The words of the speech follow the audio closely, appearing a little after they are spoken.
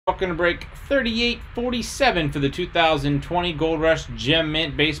Welcome to break 3847 for the 2020 Gold Rush Gem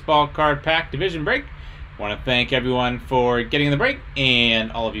Mint Baseball Card Pack Division Break. I want to thank everyone for getting in the break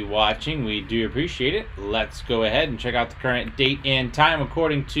and all of you watching. We do appreciate it. Let's go ahead and check out the current date and time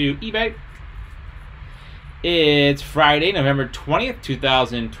according to eBay. It's Friday, November 20th,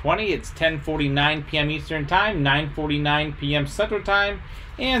 2020. It's 10:49 p.m. Eastern Time, 9:49 p.m. Central Time,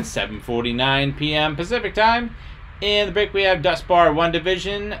 and 7:49 p.m. Pacific Time. In the break, we have Dust Bar 1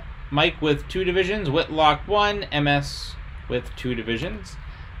 division, Mike with 2 divisions, Whitlock 1, MS with 2 divisions.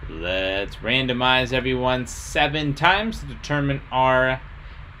 Let's randomize everyone 7 times to determine our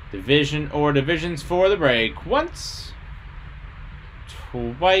division or divisions for the break. Once,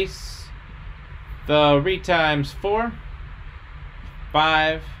 twice, 3 times 4,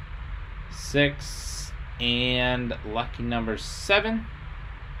 5, 6, and lucky number 7.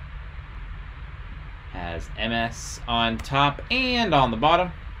 Has MS on top and on the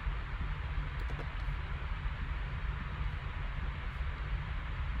bottom.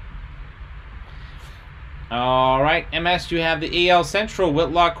 Alright, MS, you have the AL Central,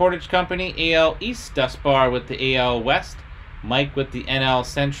 Whitlock Cordage Company, AL East, Dust Bar with the AL West, Mike with the NL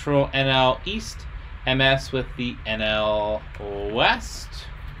Central, NL East, MS with the NL West.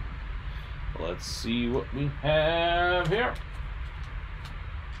 Let's see what we have here.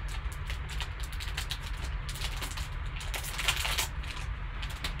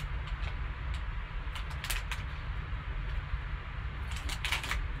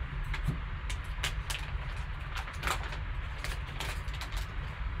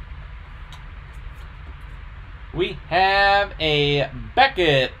 We have a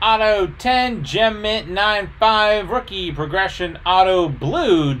Beckett Auto 10 Gem Mint 9.5 Rookie Progression Auto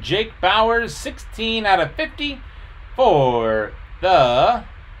Blue Jake Bowers 16 out of 50 for the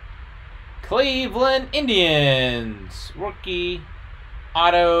Cleveland Indians. Rookie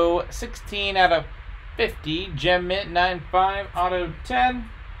Auto 16 out of 50 Gem Mint 9.5 Auto 10.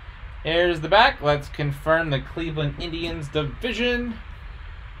 Here's the back. Let's confirm the Cleveland Indians division.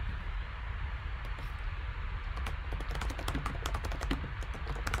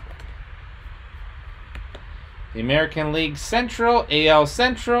 The American League Central, AL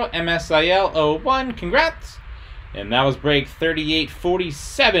Central, MSIL 01, congrats! And that was break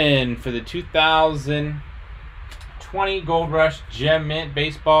 3847 for the 2020 Gold Rush Gem Mint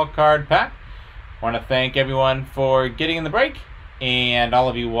Baseball Card Pack. I want to thank everyone for getting in the break and all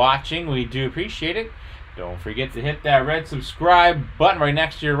of you watching. We do appreciate it. Don't forget to hit that red subscribe button right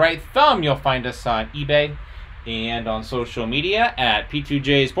next to your right thumb. You'll find us on eBay and on social media at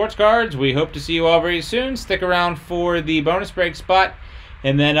P2J Sports Cards. We hope to see you all very soon. Stick around for the bonus break spot.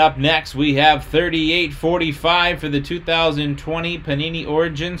 And then up next, we have 3845 for the 2020 Panini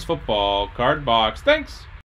Origins Football Card Box. Thanks.